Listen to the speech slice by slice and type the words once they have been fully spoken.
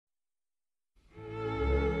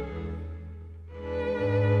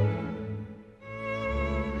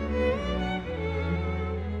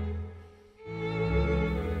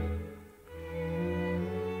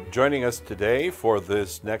Joining us today for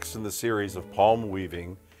this next in the series of palm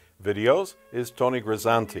weaving videos is Tony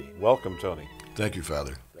Grisanti. Welcome, Tony. Thank you,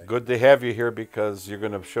 Father. Good to have you here because you're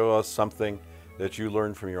going to show us something that you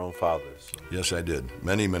learned from your own fathers. Yes, I did.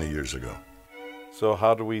 Many, many years ago. So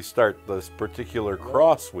how do we start this particular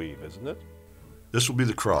cross weave, isn't it? This will be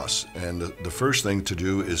the cross, and the first thing to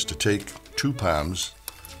do is to take two palms.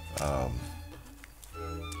 I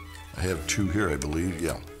have two here, I believe,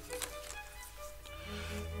 yeah.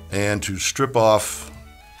 And to strip off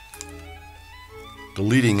the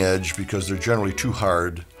leading edge because they're generally too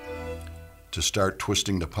hard to start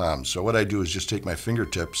twisting the palms. So what I do is just take my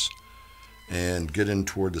fingertips and get in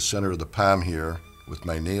toward the center of the palm here with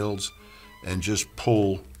my nails and just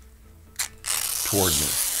pull toward me.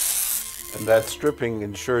 And that stripping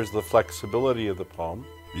ensures the flexibility of the palm.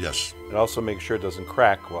 Yes. It also makes sure it doesn't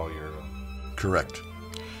crack while you're... Correct.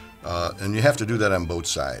 And you have to do that on both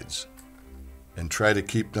sides. And try to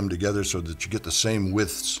keep them together so that you get the same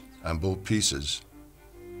widths on both pieces.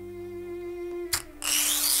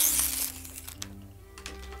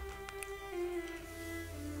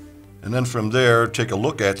 And then from there, take a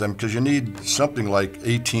look at them because you need something like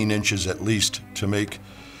 18 inches at least to make,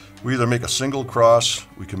 we either make a single cross,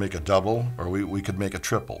 we can make a double, or we could make a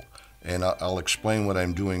triple. And I'll explain what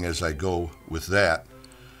I'm doing as I go with that.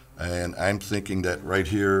 And I'm thinking that right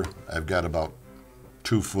here, I've got about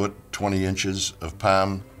 2 foot, 20 inches of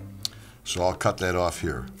palm. So I'll cut that off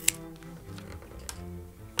here.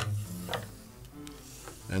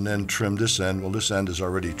 And then trim this end. Well, this end is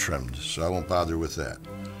already trimmed, so I won't bother with that.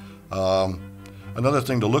 Another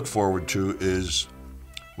thing to look forward to is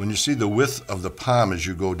when you see the width of the palm as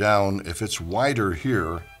you go down, if it's wider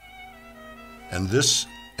here, and this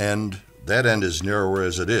end, that end is narrower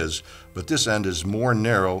as it is, but this end is more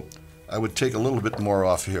narrow, I would take a little bit more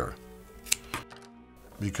off here.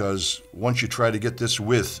 Because once you try to get this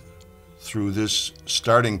width through this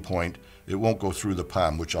starting point, it won't go through the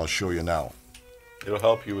palm, which I'll show you now. It'll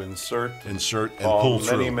help you insert and pull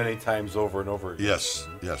through. Many times over and over again. Yes,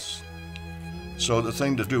 yes. So the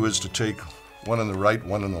thing to do is to take one on the right,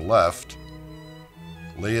 one on the left,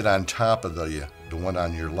 lay it on top of the one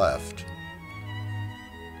on your left,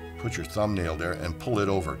 put your thumbnail there and pull it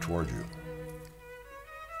over toward you.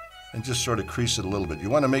 And just sort of crease it a little bit. You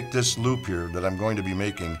want to make this loop here that I'm going to be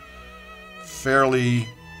making fairly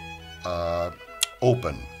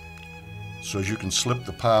open so as you can slip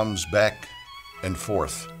the palms back and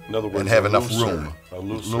forth. In other words, and have enough room. A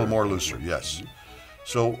little more looser, yes.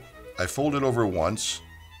 So I fold it over once.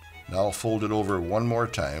 Now I'll fold it over one more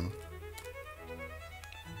time.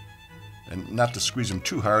 And not to squeeze them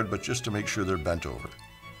too hard, but just to make sure they're bent over.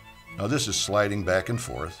 Now this is sliding back and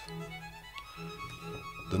forth.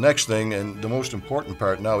 The next thing, and the most important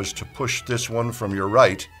part now, is to push this one from your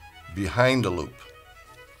right behind the loop,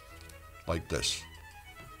 like this,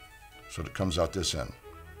 so it comes out this end.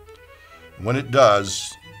 When it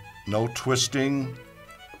does, no twisting,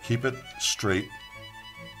 keep it straight,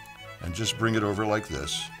 and just bring it over like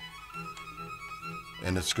this.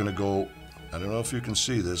 And it's going to go, I don't know if you can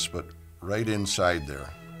see this, but right inside there.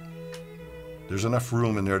 There's enough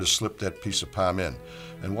room in there to slip that piece of palm in.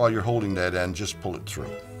 And while you're holding that end, just pull it through.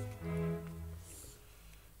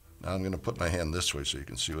 Now I'm going to put my hand this way so you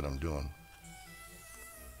can see what I'm doing.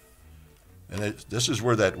 And this is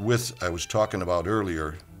where that width I was talking about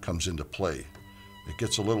earlier comes into play. It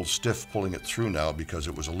gets a little stiff pulling it through now because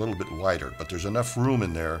it was a little bit wider, but there's enough room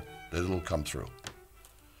in there that it'll come through.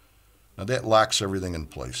 Now that locks everything in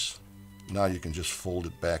place. Now you can just fold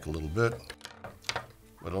it back a little bit.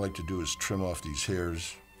 What I like to do is trim off these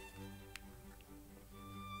hairs.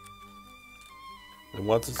 And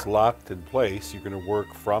once it's locked in place, you're going to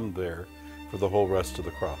work from there for the whole rest of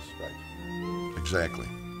the cross, right? Exactly.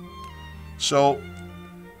 So,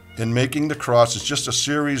 in making the cross, it's just a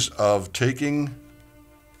series of taking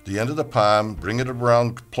the end of the palm, bring it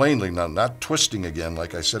around plainly, now not twisting again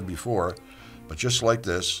like I said before, but just like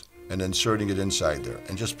this, and inserting it inside there,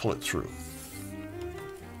 and just pull it through.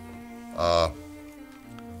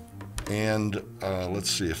 Let's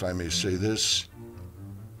see if I may say this.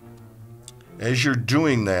 As you're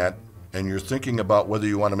doing that, and you're thinking about whether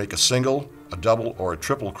you want to make a single, a double, or a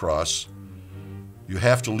triple cross, you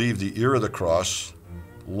have to leave the ear of the cross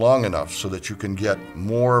long enough so that you can get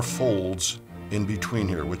more folds in between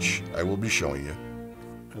here, which I will be showing you.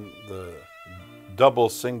 And the double,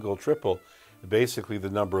 single, triple, basically the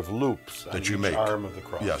number of loops that you make. Arm of the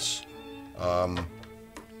cross. Yes.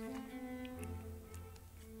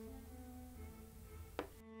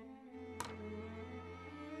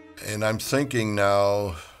 And I'm thinking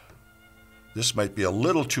now, this might be a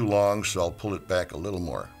little too long, so I'll pull it back a little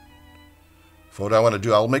more. For what I want to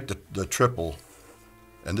do, I'll make the triple,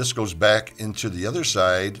 and this goes back into the other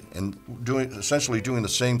side and essentially doing the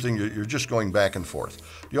same thing. You're just going back and forth.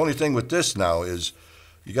 The only thing with this now is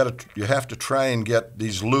you have to try and get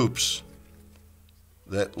these loops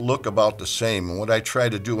that look about the same. And what I try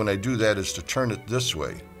to do when I do that is to turn it this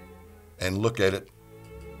way and look at it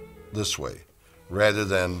this way rather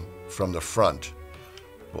than from the front.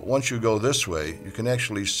 But once you go this way, you can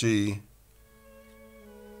actually see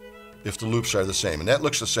if the loops are the same, and that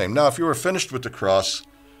looks the same. Now, if you were finished with the cross,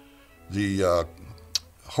 the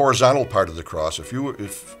horizontal part of the cross, if you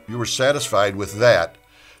were satisfied with that,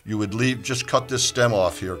 you would just cut this stem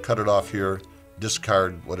off here, cut it off here,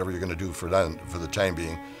 discard whatever you're going to do for the time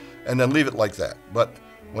being, and then leave it like that. But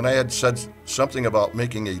when I had said something about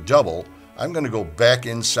making a double, I'm going to go back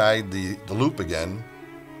inside the loop again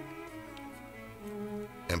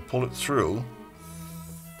and pull it through.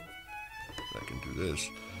 If I can do this.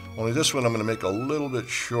 Only this one I'm going to make a little bit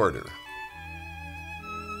shorter.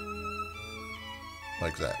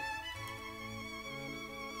 Like that.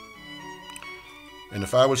 And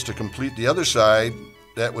if I was to complete the other side,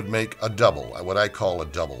 that would make a double, what I call a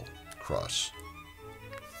double cross.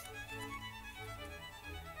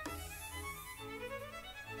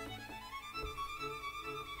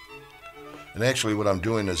 And actually what I'm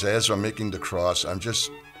doing is, as I'm making the cross, I'm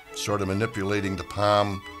just sort of manipulating the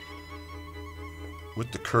palm with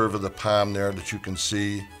the curve of the palm there that you can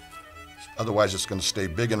see. Otherwise it's going to stay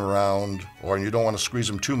big and round, or you don't want to squeeze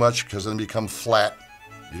them too much because then they become flat.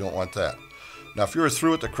 You don't want that. Now if you were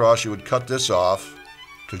through with the cross, you would cut this off,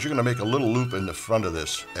 because you're going to make a little loop in the front of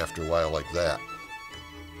this after a while like that.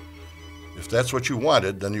 If that's what you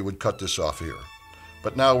wanted, then you would cut this off here.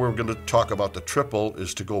 But now we're going to talk about the triple,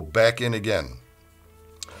 is to go back in again.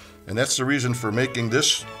 And that's the reason for making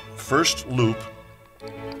this first loop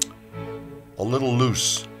a little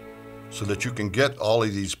loose, so that you can get all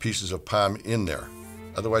of these pieces of palm in there.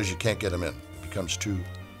 Otherwise you can't get them in. It becomes too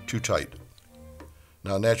tight.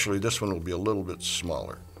 Now naturally this one will be a little bit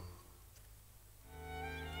smaller.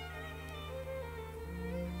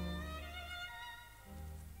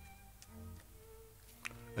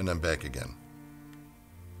 And then back again.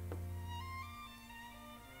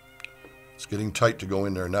 It's getting tight to go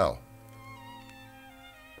in there now.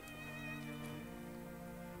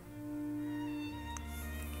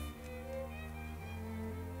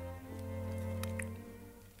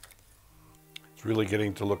 It's really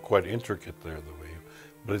getting to look quite intricate there, the way,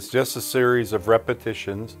 but it's just a series of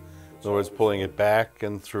repetitions. So it's pulling it back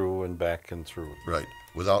and through and back and through. Right,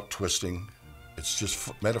 without twisting. It's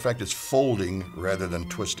just, matter of fact, it's folding rather than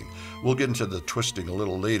twisting. We'll get into the twisting a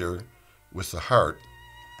little later with the heart.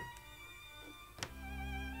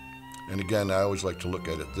 And again, I always like to look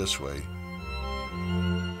at it this way.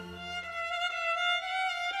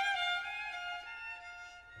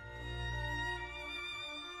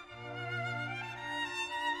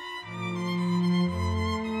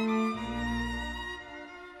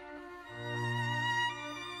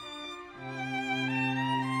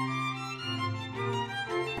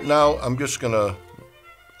 Now I'm just going to,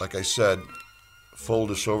 like I said, fold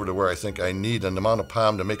this over to where I think I need an amount of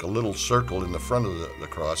palm to make a little circle in the front of the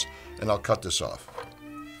cross, and I'll cut this off.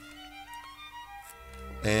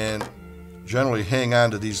 And generally hang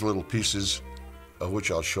on to these little pieces, of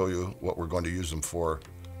which I'll show you what we're going to use them for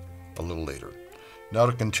a little later. Now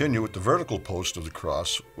to continue with the vertical post of the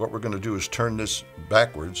cross, what we're going to do is turn this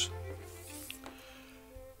backwards.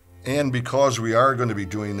 And because we are going to be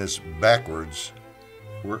doing this backwards,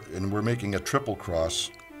 we're making a triple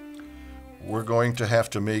cross, we're going to have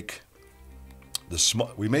to make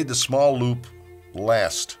we made the small loop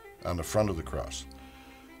last on the front of the cross.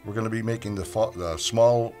 We're going to be making the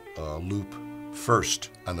small loop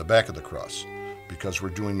first on the back of the cross, because we're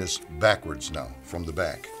doing this backwards now from the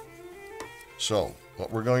back. So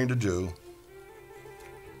what we're going to do,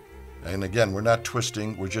 and again, we're not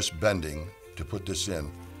twisting, we're just bending to put this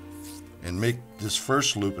in, and make this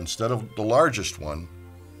first loop, instead of the largest one,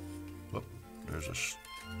 there's a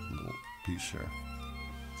little piece here,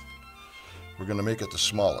 we're going to make it the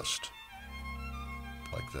smallest,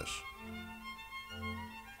 like this.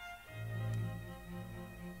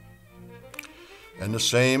 And the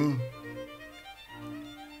same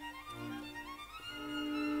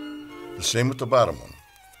with the bottom one.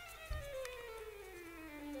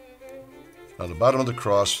 Now the bottom of the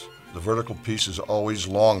cross, the vertical piece is always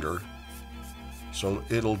longer, so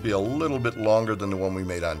it'll be a little bit longer than the one we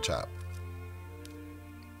made on top,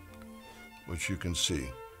 which you can see.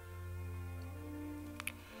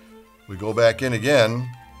 We go back in again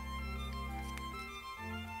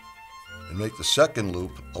and make the second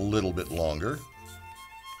loop a little bit longer.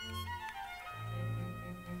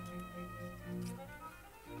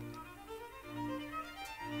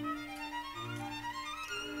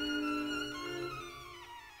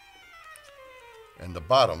 and the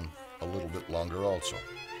bottom a little bit longer also.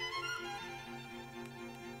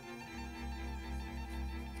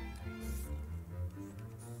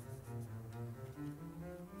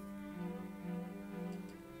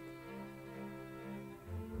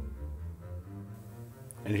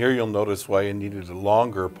 And here you'll notice why you needed a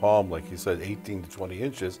longer palm, like you said, 18 to 20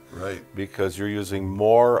 inches. Right. Because you're using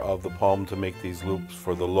more of the palm to make these loops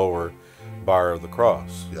for the lower bar of the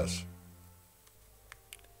cross. Yes.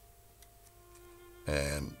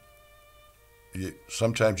 And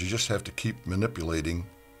sometimes you just have to keep manipulating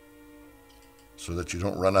so that you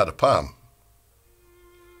don't run out of palm.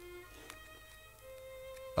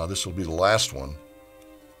 Now this will be the last one.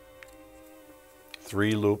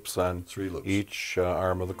 3 loops on 3 loops. each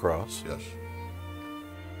arm of the cross. Yes.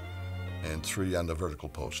 And 3 on the vertical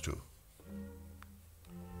post too.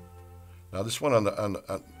 Now this one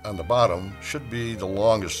on the bottom should be the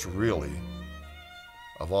longest really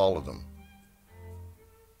of all of them.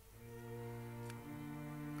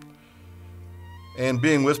 And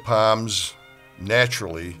being with palms,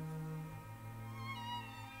 naturally,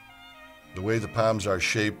 the way the palms are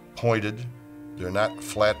shaped, pointed, they're not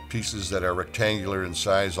flat pieces that are rectangular in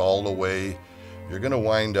size all the way. You're going to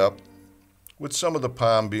wind up with some of the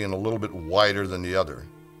palm being a little bit wider than the other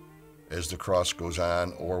as the cross goes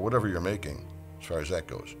on, or whatever you're making, as far as that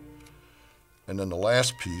goes. And then the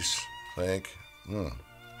last piece, I think, Kind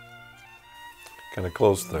of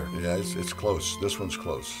close there. yeah, it's close. This one's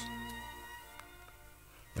close.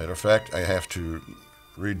 Matter of fact, I have to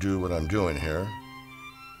redo what I'm doing here.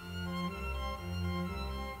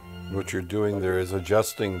 What you're doing there is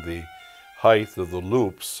adjusting the height of the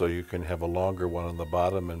loops so you can have a longer one on the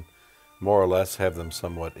bottom and more or less have them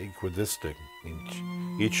somewhat equidistant,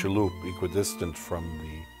 each loop equidistant from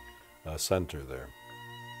the center there.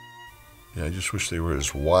 Yeah, I just wish they were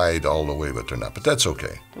as wide all the way, but they're not. But that's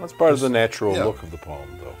okay. That's part of the natural yeah. look of the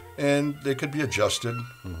palm, though. And they could be adjusted.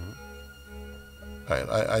 Mm-hmm.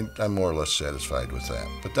 I'm more or less satisfied with that.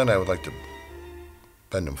 But then I would like to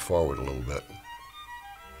bend them forward a little bit.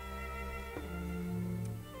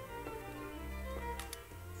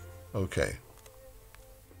 Okay.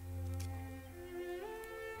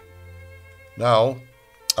 Now,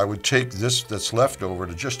 I would take this that's left over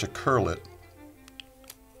to curl it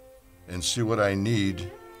and see what I need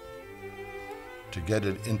to get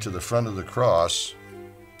it into the front of the cross.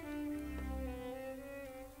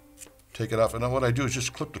 Take it off, and then what I do is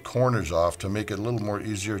just clip the corners off to make it a little more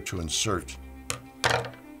easier to insert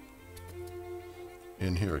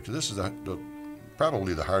in here. 'Cause this is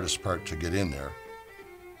probably the hardest part to get in there.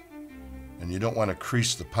 And you don't want to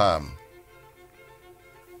crease the palm.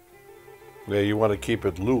 Yeah, you want to keep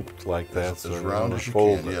it looped like that. As round as you can,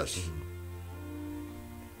 fold it. yes.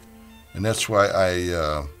 And that's why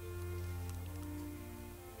I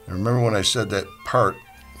remember when I said that part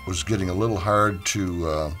was getting a little hard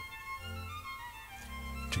to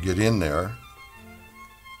get in there.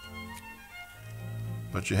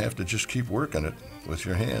 But you have to just keep working it with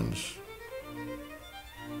your hands.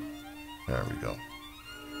 There we go.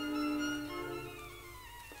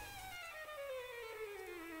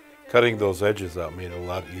 Cutting those edges out made it a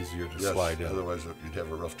lot easier to slide in. Otherwise you'd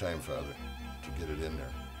have a rough time, Father, to get it in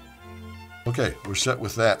there. Okay, we're set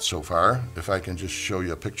with that so far. If I can just show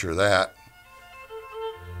you a picture of that.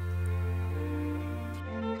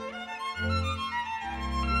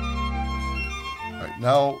 All right,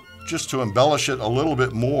 now, just to embellish it a little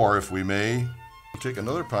bit more, if we may, we'll take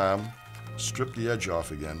another palm, strip the edge off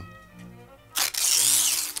again.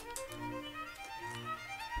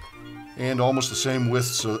 And almost the same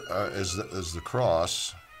width as the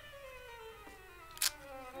cross.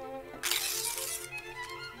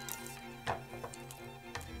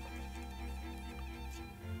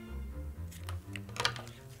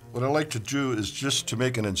 What I like to do is just to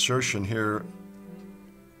make an insertion here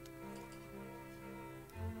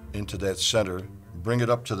into that center, bring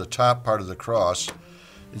it up to the top part of the cross,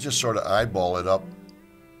 and just sort of eyeball it up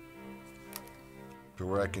to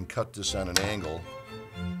where I can cut this on an angle.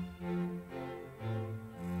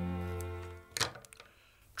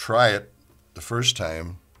 Try it the first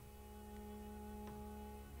time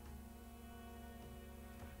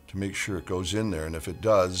to make sure it goes in there, and if it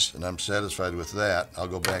does, and I'm satisfied with that, I'll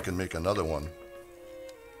go back and make another one.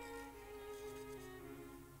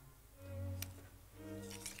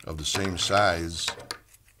 Of the same size.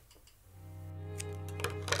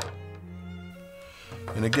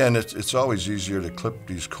 And again, it's always easier to clip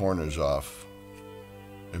these corners off.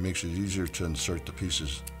 It makes it easier to insert the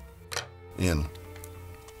pieces in.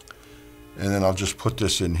 And then I'll just put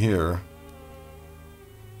this in here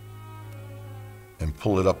and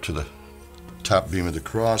pull it up to the top beam of the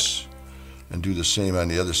cross. and do the same on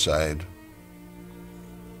the other side.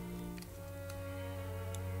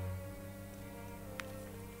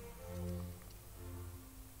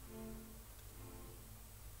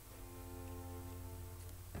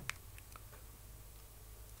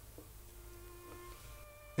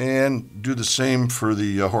 And do the same for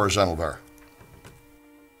the horizontal bar.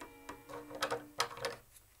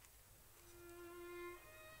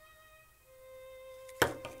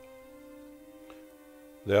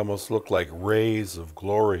 They almost look like rays of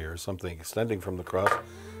glory or something extending from the cross,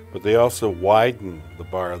 but they also widen the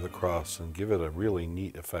bar of the cross and give it a really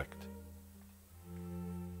neat effect.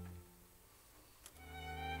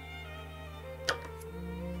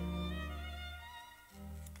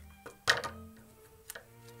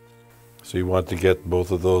 So you want to get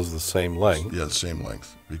both of those the same length? Yeah, the same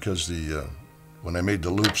length. Because when I made the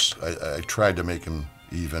loops, I tried to make them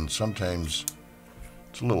even. Sometimes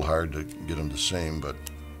it's a little hard to get them the same, but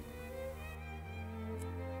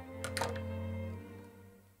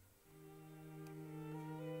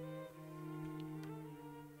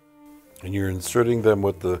and you're inserting them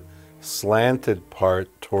with the slanted part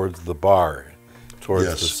towards the bar, towards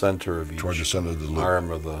yes, the center of each toward the center of the loop.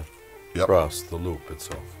 arm of the Yep. cross, the loop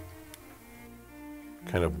itself.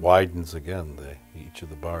 Kind of widens again each of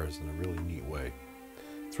the bars in a really neat way.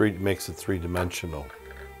 Makes it three-dimensional.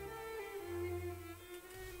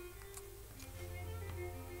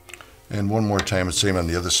 And one more time, the same on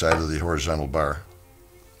the other side of the horizontal bar.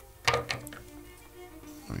 Let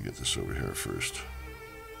me get this over here first.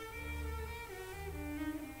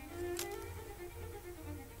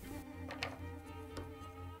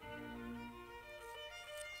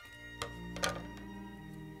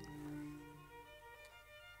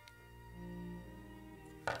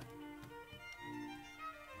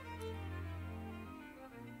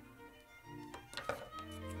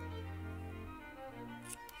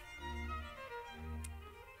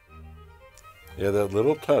 Yeah, that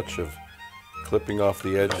little touch of clipping off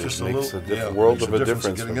the edges Just makes a yeah, world makes of a difference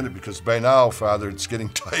difference. getting in it, because by now, Father, it's getting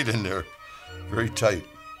tight in there, very tight,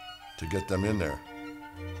 to get them in there.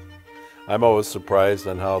 I'm always surprised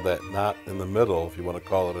on how that knot in the middle, if you want to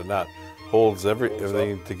call it a knot, holds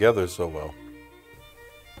everything together so well.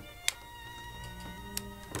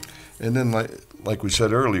 And then, like we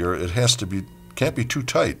said earlier, it can't be too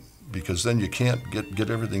tight, because then you can't get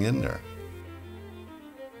everything in there.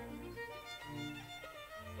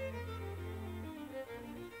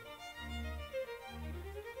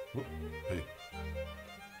 Hey.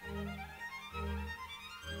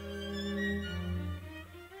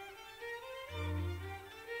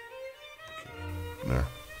 There.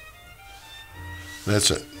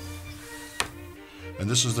 That's it. And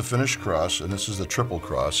this is the finished cross, and this is the triple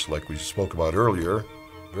cross, like we spoke about earlier.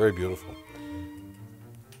 Very beautiful.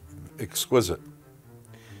 Exquisite.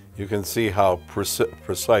 You can see how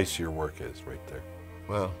precise your work is right there.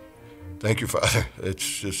 Well, thank you, Father.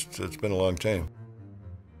 It's been a long time.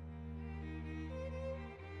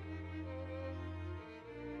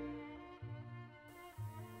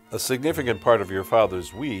 A significant part of your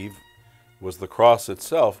father's weave was the cross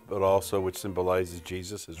itself, but also which symbolizes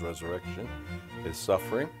Jesus, his resurrection, his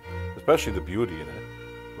suffering, especially the beauty in it,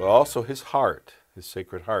 but also his heart, his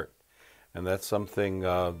sacred heart. And that's something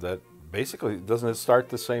that basically, doesn't it start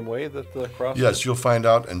the same way that the cross? Yes, you'll find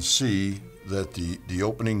out and see that the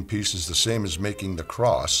opening piece is the same as making the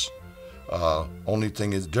cross. Only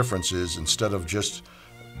thing is, difference is, instead of just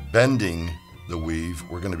bending the weave,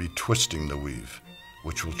 we're going to be twisting the weave,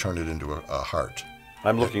 which will turn it into a heart.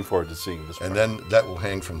 I'm looking forward to seeing this. And then that will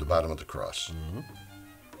hang from the bottom of the cross. Mm-hmm.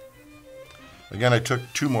 Again, I took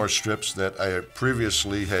 2 more strips that I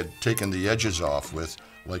previously had taken the edges off with,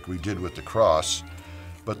 like we did with the cross,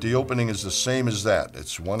 but the opening is the same as that.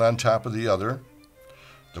 It's one on top of the other,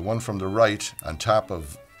 the one from the right on top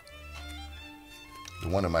of the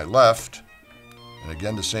one on my left, and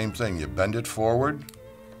again the same thing. You bend it forward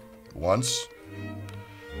once,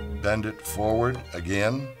 bend it forward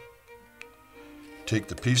again, take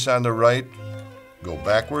the piece on the right, go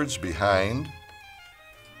backwards behind,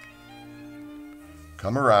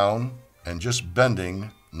 come around, and just bending,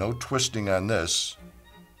 no twisting on this,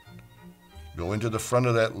 go into the front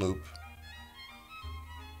of that loop,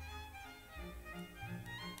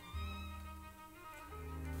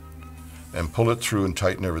 and pull it through and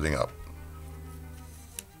tighten everything up.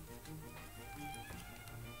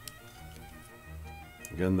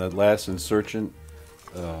 Again, that last insertion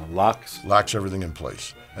locks everything in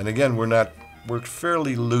place. And again, we're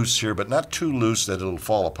fairly loose here, but not too loose that it'll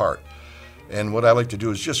fall apart. And what I like to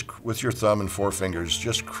do is just with your thumb and 4 fingers,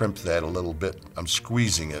 just crimp that a little bit. I'm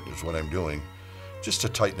squeezing it is what I'm doing, just to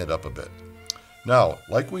tighten it up a bit. Now,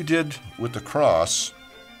 like we did with the cross,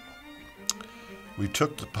 we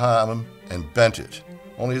took the palm and bent it.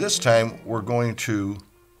 Only this time we're going to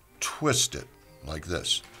twist it like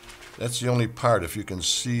this. That's the only part, if you can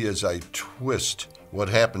see as I twist, what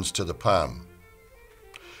happens to the palm.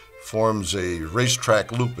 Forms a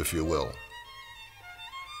racetrack loop, if you will.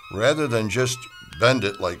 Rather than just bend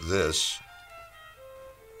it like this,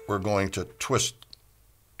 we're going to twist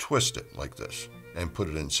it like this and put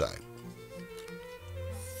it inside.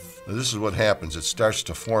 Now this is what happens. It starts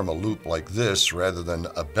to form a loop like this rather than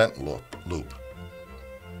a bent loop.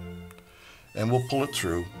 And we'll pull it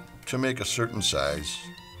through to make a certain size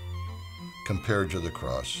compared to the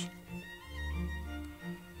cross.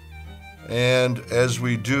 And as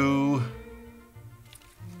we do,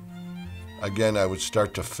 again, I would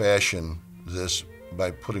start to fashion this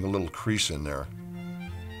by putting a little crease in there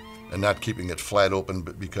and not keeping it flat open,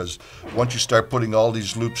 but because once you start putting all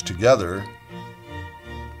these loops together,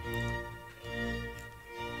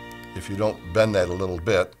 if you don't bend that a little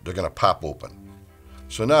bit, they're going to pop open.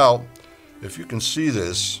 So now, if you can see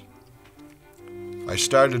this, I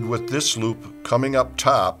started with this loop coming up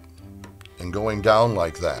top and going down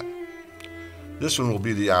like that. This one will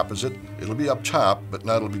be the opposite. It'll be up top, but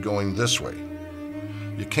now it'll be going this way.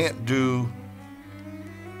 You can't do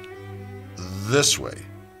this way,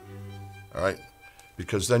 all right?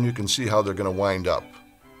 Because then you can see how they're going to wind up.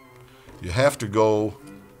 You have to go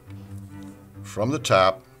from the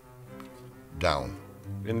top down.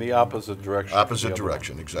 In the opposite direction. Opposite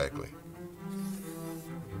direction, exactly.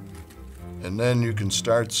 And then you can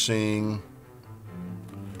start seeing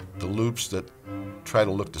the loops that try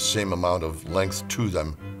to look the same amount of length to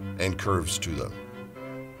them and curves to them.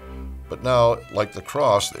 But now, like the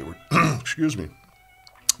cross, they were, excuse me,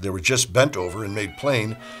 they were just bent over and made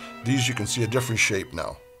plain. These you can see a different shape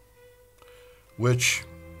now, which,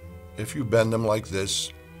 if you bend them like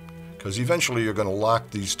this, because eventually you're going to lock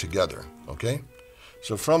these together, okay?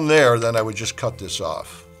 So from there, then I would just cut this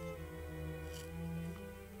off.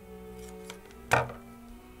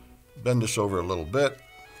 Bend this over a little bit.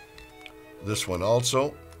 This one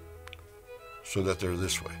also, so that they're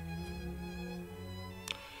this way.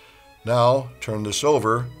 Now, turn this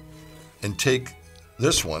over and take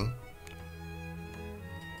this one.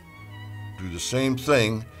 Do the same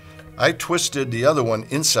thing. I twisted the other one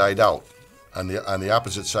inside out. On the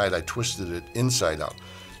opposite side, I twisted it inside out.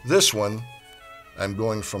 This one, I'm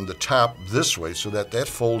going from the top this way so that that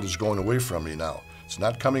fold is going away from me now. It's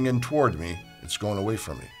not coming in toward me, it's going away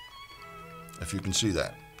from me. If you can see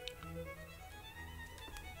that.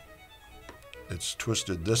 It's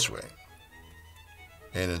twisted this way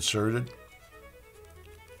and inserted.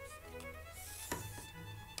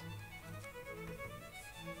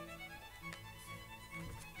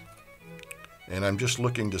 And I'm just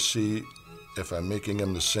looking to see if I'm making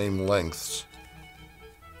them the same lengths.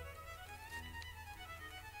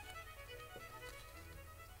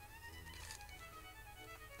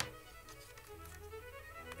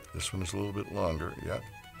 This one is a little bit longer, yeah.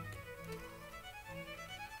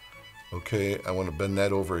 Okay, I want to bend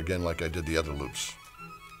that over again like I did the other loops.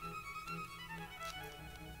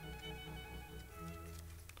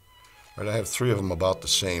 All right, I have 3 of them about the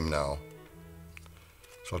same now.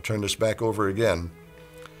 So I'll turn this back over again.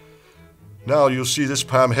 Now you'll see this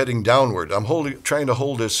palm heading downward. I'm trying to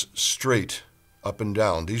hold this straight up and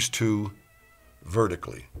down, these two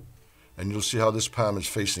vertically. And you'll see how this palm is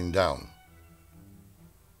facing down.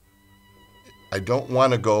 I don't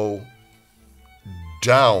want to go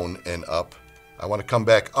down and up. I want to come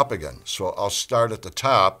back up again. So I'll start at the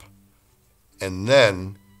top, and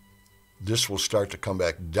then this will start to come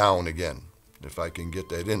back down again, if I can get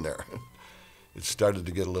that in there. It started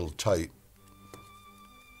to get a little tight,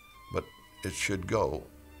 but it should go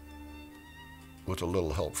with a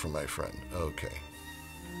little help from my friend. Okay.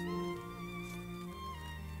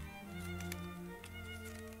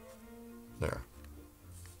 There.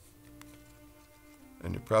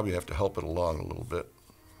 And you probably have to help it along a little bit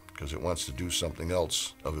because it wants to do something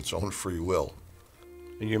else of its own free will.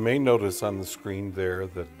 You may notice on the screen there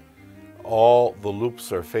that all the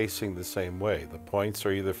loops are facing the same way. The points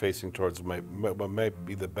are either facing towards what might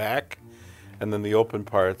be the back, and then the open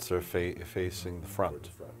parts are facing the front.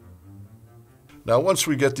 Now once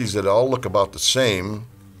we get these that all look about the same,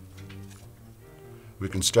 we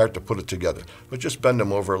can start to put it together. But just bend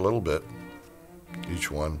them over a little bit,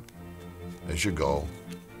 each one, as you go.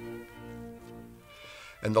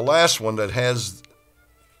 And the last one that has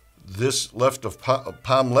this left of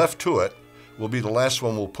palm left to it will be the last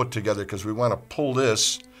one we'll put together because we want to pull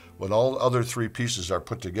this when all other 3 pieces are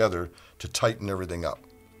put together to tighten everything up.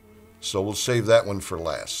 So we'll save that one for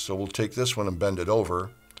last. So we'll take this one and bend it over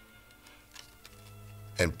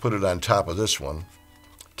and put it on top of this one.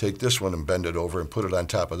 Take this one and bend it over and put it on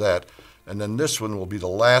top of that. And then this one will be the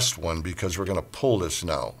last one because we're going to pull this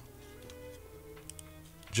now,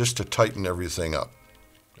 just to tighten everything up.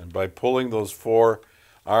 And by pulling those 4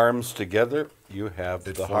 arms together, you have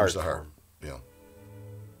It the forms heart. the heart. Yeah.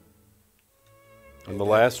 And the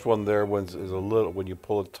last one there is a little, when you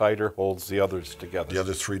pull it tighter, holds the others together. The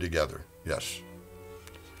other 3 together, yes.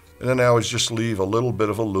 And then I always just leave a little bit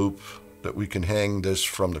of a loop that we can hang this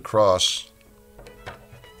from the cross.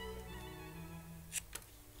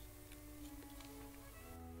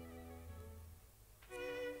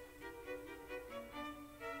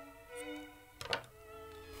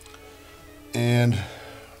 And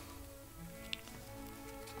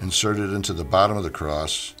insert it into the bottom of the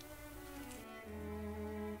cross.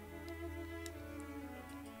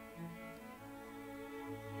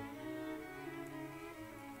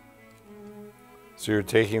 So you're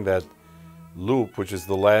taking that loop, which is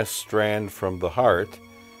the last strand from the heart,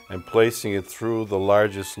 and placing it through the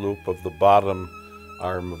largest loop of the bottom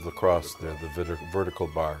arm of the cross there, the vertical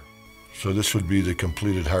bar. So this would be the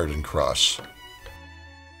completed heart and cross.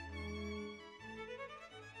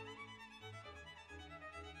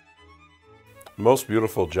 Most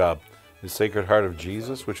beautiful job. The Sacred Heart of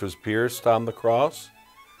Jesus, which was pierced on the cross,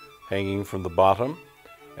 hanging from the bottom,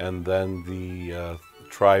 and then the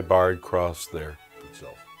tri-barred cross there.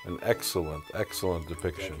 Itself. An excellent, excellent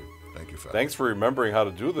depiction. Thank you, Father. Thanks for remembering how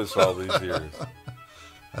to do this all these years.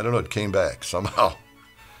 I don't know, it came back somehow.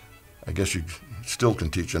 I guess you still can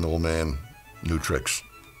teach an old man new tricks.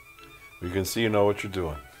 You can see you know what you're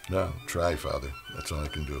doing. No, try, Father. That's all I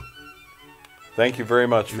can do. Thank you very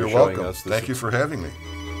much for You're showing welcome. us this. Thank you for having me.